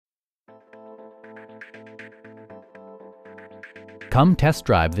Come test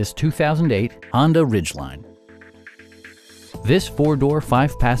drive this 2008 Honda Ridgeline. This 4-door,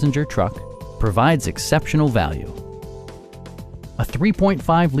 5-passenger truck provides exceptional value. A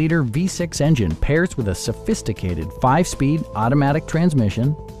 3.5-liter V6 engine pairs with a sophisticated 5-speed automatic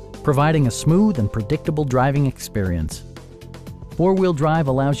transmission, providing a smooth and predictable driving experience. 4-wheel drive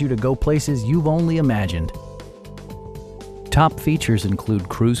allows you to go places you've only imagined. Top features include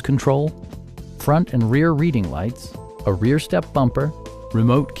cruise control, front and rear reading lights, a rear step bumper,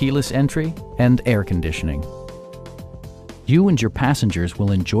 remote keyless entry, and air conditioning. You and your passengers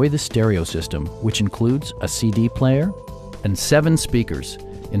will enjoy the stereo system, which includes a CD player and 7 speakers,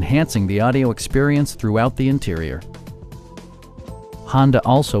 enhancing the audio experience throughout the interior. Honda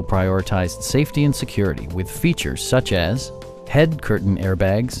also prioritized safety and security with features such as head curtain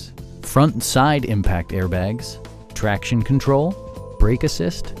airbags, front and side impact airbags, traction control, brake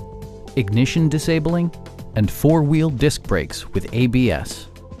assist, ignition disabling, and 4-wheel disc brakes with ABS.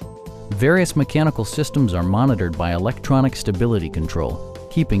 Various mechanical systems are monitored by electronic stability control,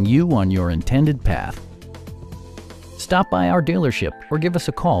 keeping you on your intended path. Stop by our dealership or give us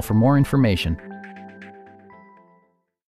a call for more information.